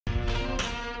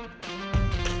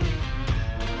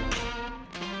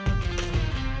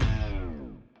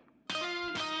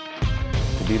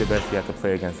be the best, you have to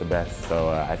play against the best. So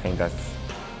I think that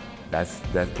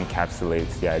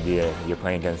encapsulates the idea. You're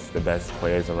playing against the best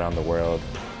players around the world.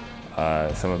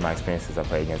 Some of my experiences, I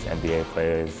played against NBA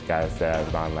players, guys that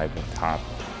have gone like top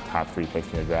 3 picks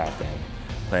in the draft, and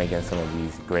playing against some of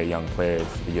these great young players,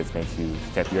 it just makes you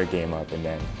step your game up, and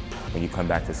then when you come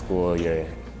back to school, you're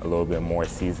a little bit more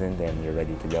seasoned and you're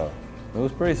ready to go. It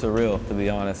was pretty surreal, to be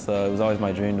honest. It was always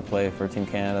my dream to play for Team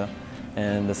Canada.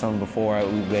 And the summer before,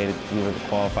 we were the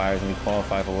qualifiers and we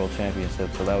qualified for World Championship,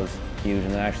 so that was huge.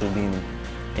 And actually being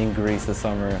in Greece this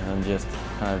summer and just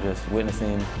kind of just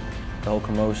witnessing the whole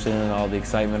commotion, all the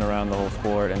excitement around the whole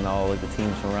sport, and all like the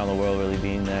teams from around the world really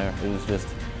being there. It was just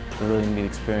a really neat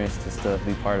experience just to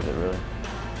be part of it, really.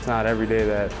 It's not every day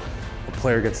that a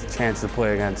player gets a chance to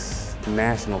play against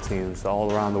national teams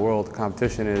all around the world. The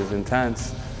competition is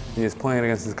intense, and just playing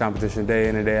against this competition day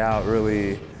in and day out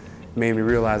really made me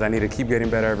realize I need to keep getting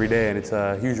better every day, and it's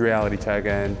a huge reality check.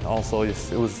 And also,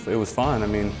 just, it was fun. I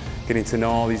mean, getting to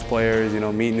know all these players,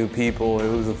 meet new people. It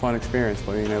was a fun experience,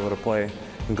 being able to play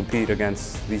and compete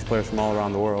against these players from all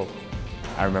around the world.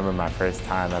 I remember my first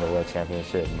time at a World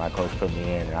Championship. My coach put me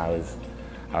in, and I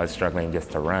was struggling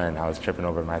just to run. I was tripping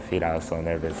over my feet. I was so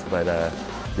nervous. But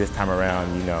this time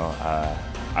around,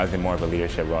 I was in more of a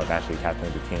leadership role. I was actually captain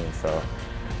of the team, so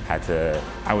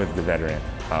I was the veteran.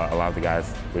 A lot of the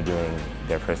guys were doing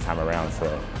their first time around,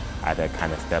 so I had to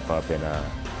kind of step up and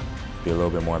be a little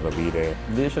bit more of a leader.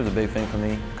 Leadership is a big thing for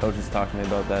me. Coaches talk to me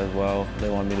about that as well. They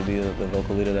want me to be the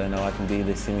vocal leader that I know I can be.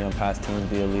 They see me on past teams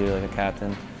be a leader, like a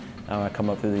captain. I come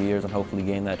up through the years and hopefully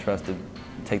gain that trust to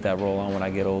take that role on when I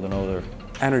get older and older.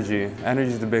 Energy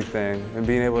is the big thing, and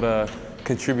being able to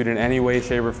contribute in any way,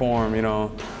 shape, or form.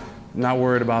 Not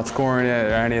worried about scoring it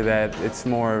or any of that. It's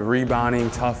more rebounding,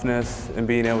 toughness, and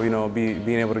being able, being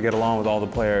able to get along with all the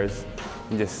players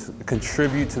and just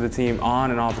contribute to the team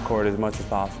on and off the court as much as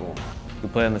possible. We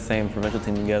played on the same provincial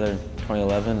team together in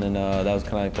 2011, and that was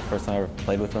kind of like the first time I ever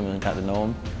played with him and got to know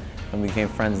him. And we became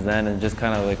friends then, and just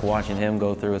kind of like watching him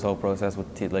go through his whole process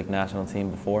with like national team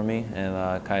before me,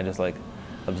 and kind of just like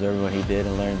observing what he did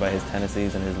and learning by his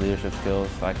tendencies and his leadership skills.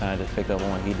 So I kind of just picked up on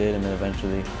what he did, and then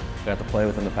eventually got to play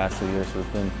with him the past 2 years. So it's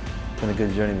been a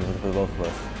good journey for both of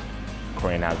us.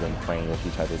 Corey and I have been playing with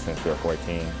each other since we were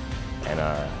 14, and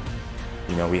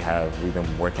we've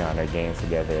been working on our games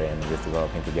together and just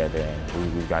developing together,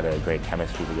 and we've got a great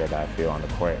chemistry together, I feel, on the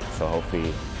court. So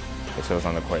hopefully it shows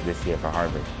on the court this year for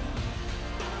Harvard.